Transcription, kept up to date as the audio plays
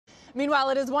Meanwhile,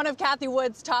 it is one of Kathy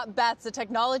Wood's top bets, a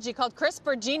technology called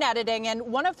CRISPR gene editing, and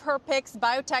one of her picks,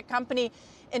 biotech company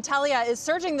Intellia, is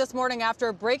surging this morning after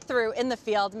a breakthrough in the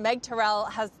field. Meg Terrell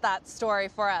has that story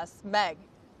for us. Meg.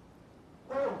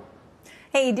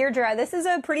 Hey, Deirdre, this is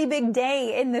a pretty big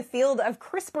day in the field of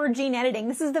CRISPR gene editing.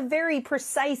 This is the very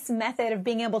precise method of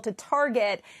being able to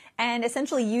target and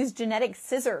essentially use genetic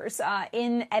scissors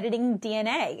in editing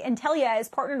DNA. Intellia has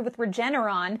partnered with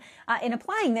Regeneron in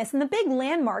applying this. And the big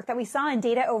landmark that we saw in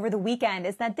data over the weekend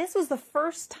is that this was the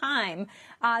first time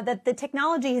that the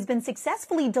technology has been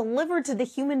successfully delivered to the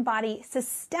human body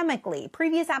systemically.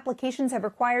 Previous applications have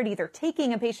required either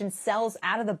taking a patient's cells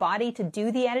out of the body to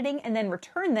do the editing and then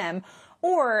return them,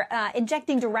 or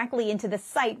injecting directly into the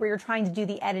site where you're trying to do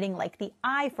the editing, like the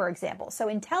eye, for example. So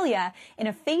Intellia, in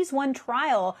a phase 1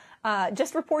 trial,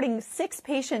 just reporting 6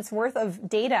 patients worth of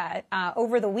data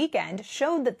over the weekend,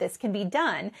 showed that this can be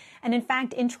done. And in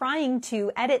fact, in trying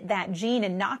to edit that gene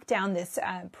and knock down this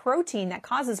protein that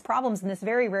causes problems in this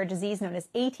very rare disease known as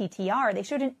ATTR, they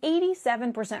showed an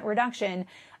 87% reduction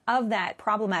of that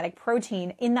problematic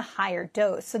protein in the higher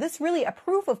dose. So this really a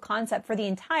proof of concept for the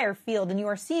entire field. And you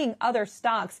are seeing other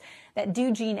stocks that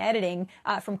do gene editing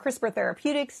from CRISPR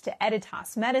Therapeutics to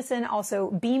Editas Medicine, also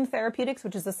Beam Therapeutics,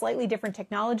 which is a slightly different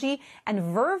technology, and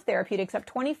Verve Therapeutics up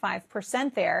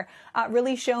 25% there,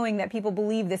 really showing that people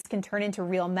believe this can turn into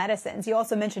real medicines. You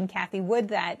also mentioned Kathy Wood,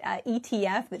 that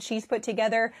ETF that she's put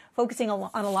together, focusing on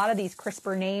a lot of these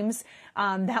CRISPR names,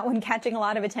 that one catching a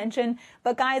lot of attention.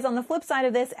 But guys, on the flip side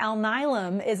of this,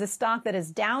 Alnylam is a stock that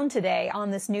is down today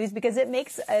on this news because it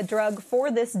makes a drug for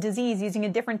this disease using a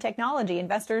different technology.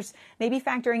 Investors may be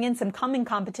factoring in some coming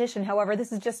competition. However,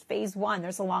 this is just phase 1.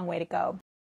 There's a long way to go.